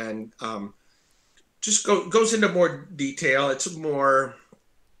whatever. And just goes into more detail. It's more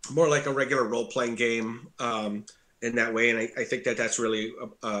like a regular role-playing game in that way, and I think that's really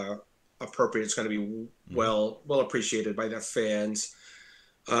appropriate. It's going to be well appreciated by the fans.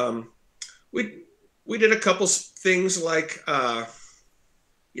 We did a couple things like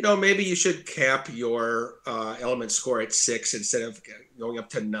maybe you should cap your element score at 6 instead of going up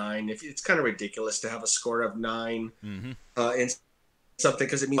to 9. If it's kind of ridiculous to have a score of 9 Mm-hmm. in something,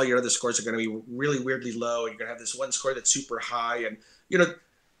 because it means all your other scores are going to be really weirdly low, and you're going to have this one score that's super high. And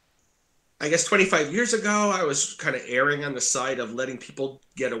I guess 25 years ago, I was kind of erring on the side of letting people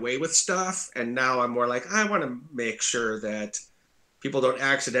get away with stuff. And now I'm more like, I want to make sure that people don't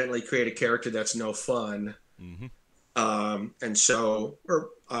accidentally create a character that's no fun. Mm-hmm. And so,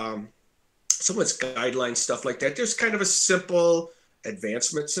 some of its guideline stuff like that, there's kind of a simple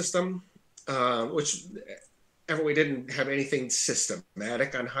advancement system, which Everway didn't have anything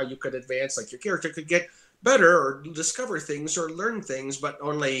systematic on how you could advance. Like your character could get better or discover things or learn things, but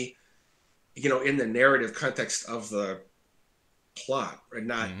only in the narrative context of the plot, right?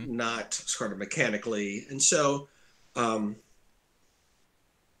 Not sort of mechanically. And so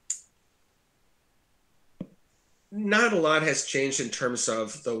not a lot has changed in terms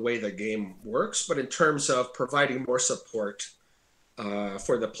of the way the game works, but in terms of providing more support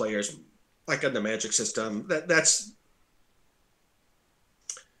for the players, like on the magic system. That's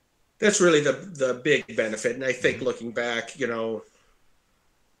really the big benefit. And I think looking back,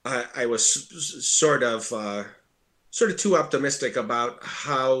 I was sort of too optimistic about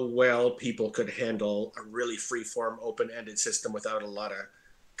how well people could handle a really free-form, open-ended system without a lot of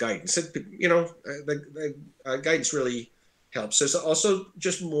guidance. The guidance really helps. There's also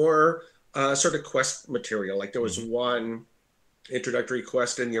just more sort of quest material. Like there was Hmm. one introductory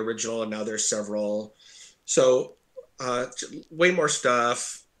quest in the original, and now there's several. So way more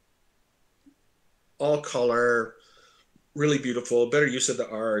stuff, all color, really beautiful, better use of the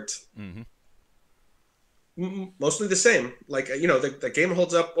art. Hmm. Mostly the same. Like the game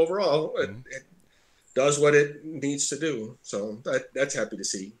holds up overall. It, Hmm. it does what it needs to do. So that's happy to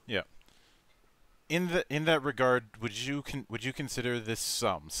see. Yeah. In that regard, would you consider this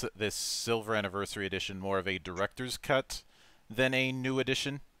Silver Anniversary Edition more of a director's cut than a new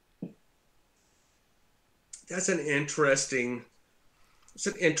edition? That's an interesting. It's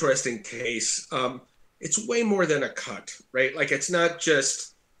an interesting case. It's way more than a cut, right? Like it's not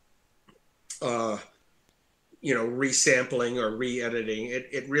just uh, resampling or re-editing.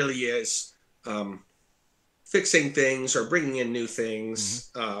 It really is um, fixing things or bringing in new Hmm. things.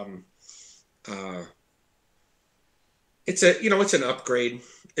 Uh, it's an upgrade.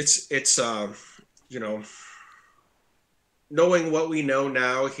 It's you know knowing what we know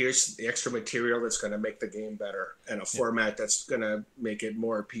now. Here's the extra material that's going to make the game better, and a Yeah. format that's going to make it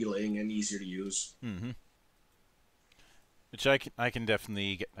more appealing and easier to use. Hmm. Which I can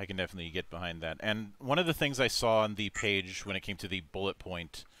definitely get behind that. And one of the things I saw on the page when it came to the bullet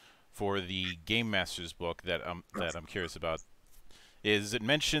point for the Game Master's book that I'm curious about is it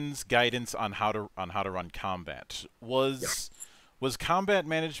mentions guidance on how to run combat. Yeah, Was combat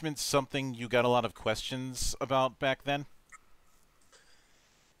management something you got a lot of questions about back then?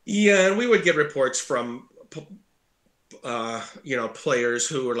 yeah, and we would get reports from players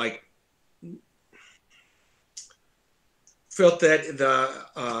who were like felt that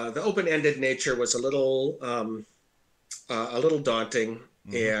the open-ended nature was a little daunting,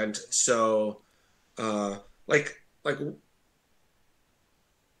 Hmm. and so uh, like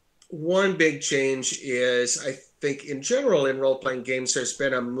one big change is I think in general in role-playing games there's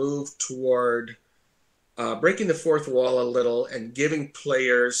been a move toward breaking the fourth wall a little and giving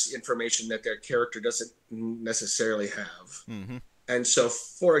players information that their character doesn't necessarily have. Hmm. And so,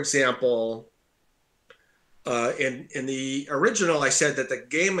 for example, in the original, I said that the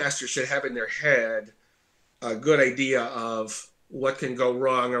game master should have in their head a good idea of what can go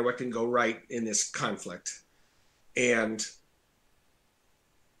wrong or what can go right in this conflict. And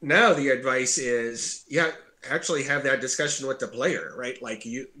now the advice is, yeah, actually have that discussion with the player, right? Like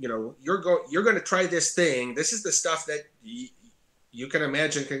you're going to try this thing. This is the stuff that you can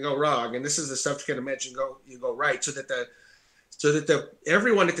imagine can go wrong, and this is the stuff you can imagine go right, so that the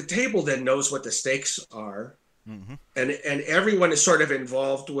everyone at the table then knows what the stakes are, Hmm. and everyone is sort of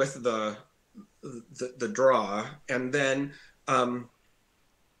involved with the draw, and then um,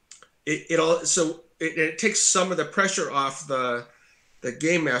 it all so it takes some of the pressure off the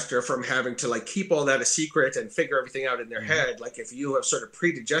game master from having to like keep all that a secret and figure everything out in their Hmm. head. Like if you have sort of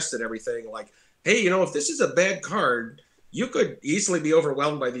pre-digested everything, like, hey, if this is a bad card, you could easily be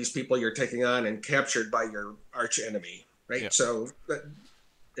overwhelmed by these people you're taking on and captured by your arch enemy, Yeah. right? So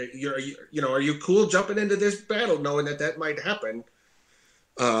are you cool jumping into this battle knowing that that might happen?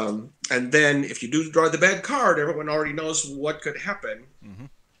 And then if you do draw the bad card, everyone already knows what could happen, Hmm.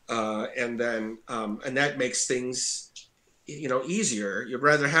 and that makes things easier. You'd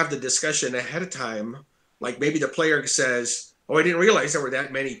rather have the discussion ahead of time. Like maybe the player says, "Oh, I didn't realize there were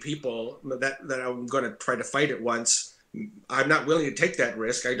that many people that I'm going to try to fight at once. I'm not willing to take that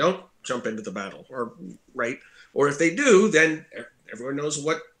risk. I don't jump into the battle." Or right, or if they do, then everyone knows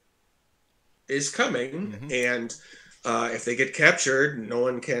what is coming, Hmm. and if they get captured, no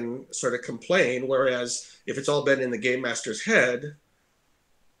one can sort of complain. Whereas if it's all been in the game master's head,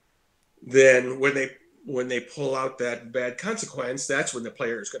 then when they pull out that bad consequence, that's when the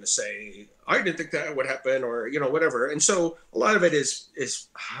player is going to say, "I didn't think that would happen," or whatever. And so a lot of it is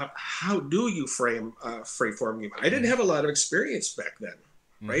how do you frame a free form game? I didn't Hmm. have a lot of experience back then,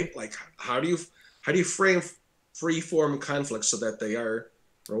 Hmm. right? Like how do you frame free form conflicts so that they are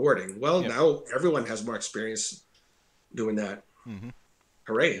rewarding? Well, Yeah. now everyone has more experience doing that. Hmm.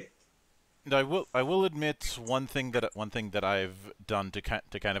 Hooray! And I will admit one thing that I've done to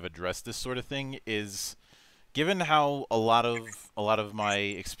kind of address this sort of thing is given how a lot of my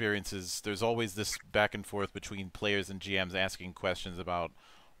experiences there's always this back and forth between players and GMs asking questions about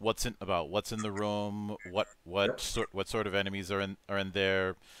what's in the room, Yep. what sort of enemies are in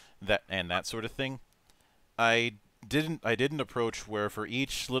there, that sort of thing. I I didn't approach where for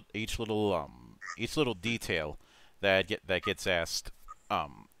each little detail that gets asked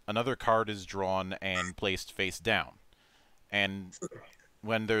another card is drawn and placed face down. And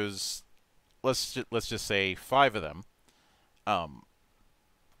when there's let's just say 5 of them, um,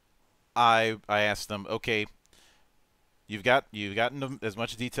 I asked them, okay, you've gotten as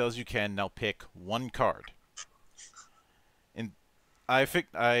much detail as you can. Now pick one card. And I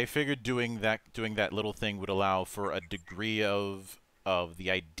figured doing that little thing would allow for a degree of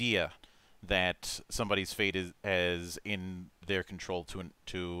the idea that somebody's fate is in their control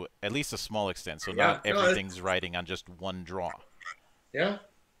to at least a small extent. So Yeah, not no, everything's riding on just one draw. yeah,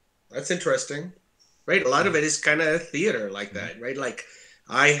 that's interesting. Right, a lot of Mm-hmm. it is kind of theater like Mm-hmm. that, right? Like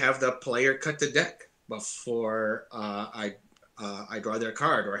I have the player cut the deck before I draw their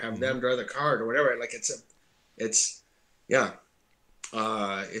card, or have Mm-hmm. them draw the card, or whatever. Like it's yeah,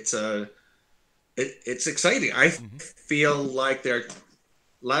 it's it's exciting. I Mm-hmm. feel like there are a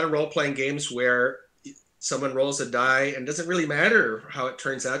lot of role playing games where someone rolls a die and it doesn't really matter how it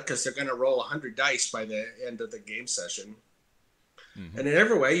turns out because they're going to roll 100 dice by the end of the game session. Mm-hmm. And in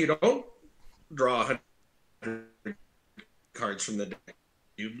Everway, you don't draw 100 cards from the deck.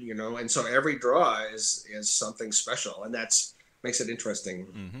 You know, and so every draw is something special, and that's makes it interesting.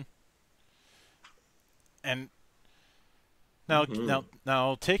 Mm-hmm. And Mm-hmm.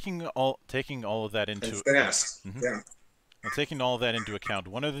 now taking all of that And into fast, mhm. yeah. Now, taking all of that into account,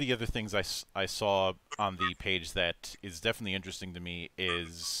 one of the other things I saw on the page that is definitely interesting to me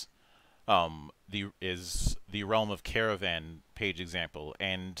is the realm of caravan page example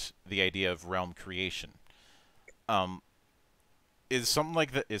and the idea of realm creation. Um, is something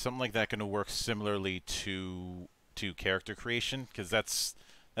like that going to work similarly to character creation? Because that's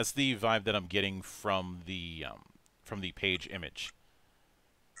the vibe that I'm getting from the page image.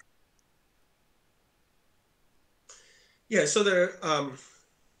 Yeah, so there,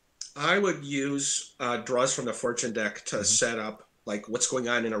 I would use draws from the fortune deck to Hmm. set up like what's going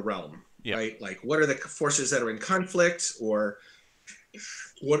on in a realm, Yep. right? Like what are the forces that are in conflict, or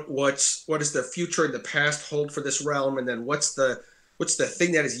what does the future and the past hold for this realm, and then what's the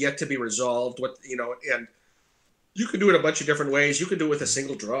thing that is yet to be resolved? What you know, and you can do it a bunch of different ways. You can do it with a Hmm.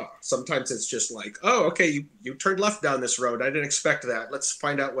 single draw. Sometimes it's just like, oh, okay, you turned left down this road. I didn't expect that. Let's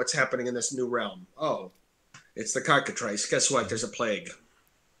find out what's happening in this new realm. Oh, it's the cockatrice. Guess what? Hmm. There's a plague.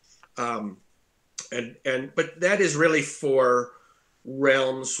 Um, and but that is really for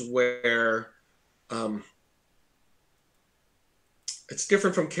realms where um, it's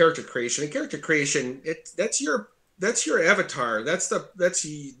different from character creation. In character creation, that's your avatar. That's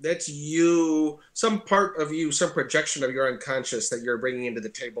you. Some part of you, some projection of your unconscious that you're bringing into the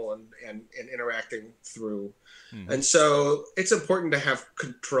table and interacting through. Hmm. And so it's important to have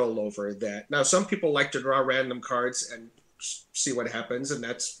control over that. Now, some people like to draw random cards and see what happens, and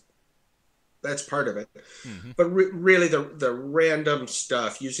that's part of it. Hmm. But really, the random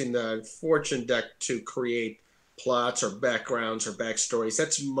stuff using the fortune deck to create plots or backgrounds or backstories,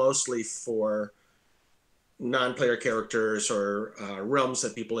 that's mostly for non-player characters or realms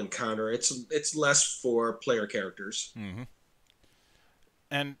that people encounter. It's less for player characters. Hmm.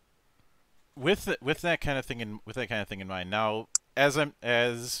 And with that kind of thing in mind, now as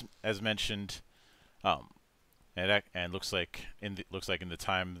mentioned, um, and looks like in the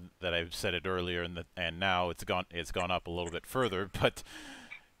time that I've said it earlier, and now it's gone up a little bit further, but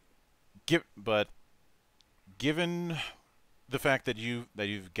given the fact that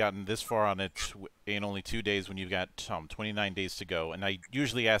you've gotten this far on it in only 2 days when you've got 29 days to go, and I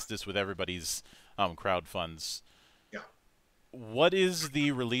usually ask this with everybody's crowd funds. Yeah. What is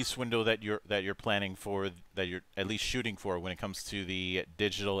the release window that you're planning for, that you're at least shooting for, when it comes to the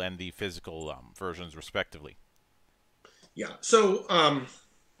digital and the physical versions, respectively? Yeah.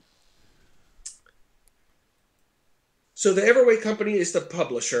 So the Everway company is the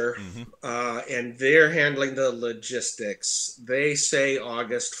publisher, Mm-hmm. and they're handling the logistics. They say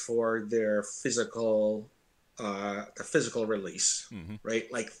August for their the physical release, Mm-hmm.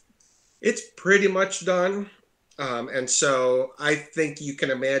 right? Like it's pretty much done. And so I think you can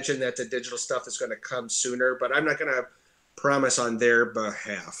imagine that the digital stuff is going to come sooner, but I'm not going to promise on their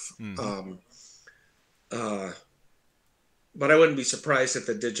behalf. Mm-hmm. Uh, but I wouldn't be surprised if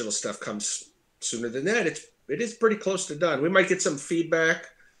the digital stuff comes sooner than that. It is pretty close to done. We might get some feedback,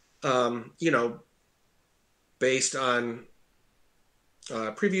 you know, based on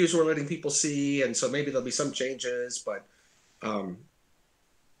previews we're letting people see, and so maybe there'll be some changes. But um,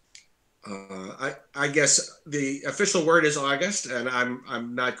 I guess the official word is August, and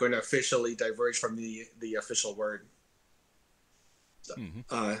I'm not going to officially diverge from the official word.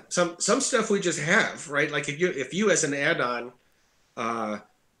 Mm-hmm. Some stuff we just have, right? Like if you as an add-on uh,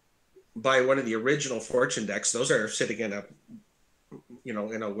 buy one of the original fortune decks, those are sitting in a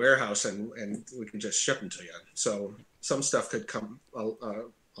in a warehouse, and we can just ship them to you. So some stuff could come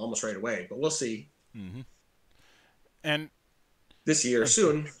almost right away, but we'll see. Mm-hmm. And this year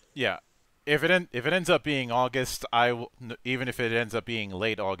soon. Yeah. If it ends up being August, even if it ends up being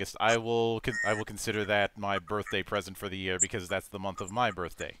late August, I will consider that my birthday present for the year, because that's the month of my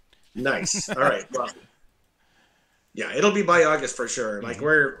birthday. Nice. All right. Well, yeah, it'll be by August for sure. Like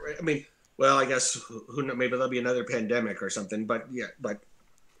well, I guess who knows, maybe there'll be another pandemic or something, but yeah, but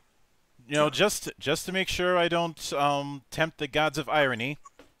just to make sure I don't tempt the gods of irony.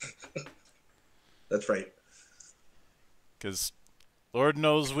 That's right. Because Lord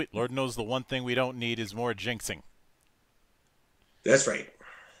knows the one thing we don't need is more jinxing. That's right.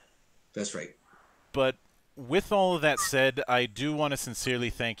 That's right. But with all of that said, I do want to sincerely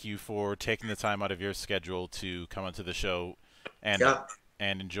thank you for taking the time out of your schedule to come onto the show and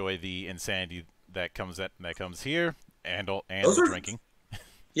enjoy the insanity that comes here, and the drinking.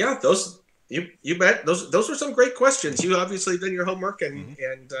 Yeah, you bet. Those were some great questions. You obviously did your homework, and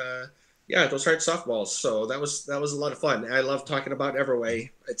yeah, those aren't softballs. So that was a lot of fun. I love talking about Everway.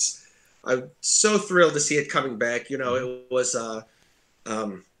 I'm so thrilled to see it coming back. It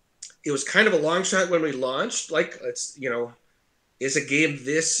was kind of a long shot when we launched. Like, is a game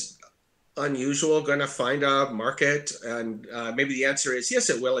this unusual going to find a market? And maybe the answer is yes,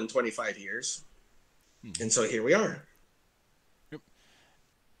 it will in 25 years. And so here we are. Yep.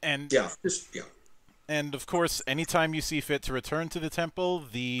 And And of course, anytime you see fit to return to the temple,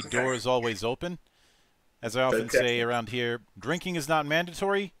 the door is always open. As I often say around here, drinking is not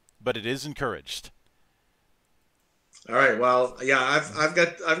mandatory, but it is encouraged. All right. Well, yeah, I've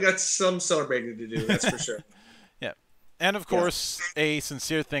got some celebrating to do. That's for sure. Yeah, and of course, a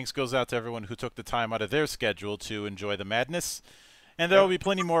sincere thanks goes out to everyone who took the time out of their schedule to enjoy the madness. And there will be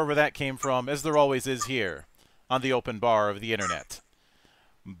plenty more where that came from, as there always is here on the open bar of the internet.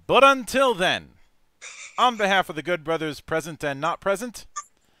 But until then, on behalf of the good brothers present and not present,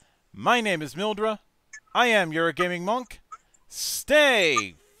 my name is Mildra. I am your gaming monk.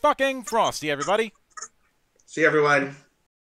 Stay fucking frosty, everybody. See you, everyone.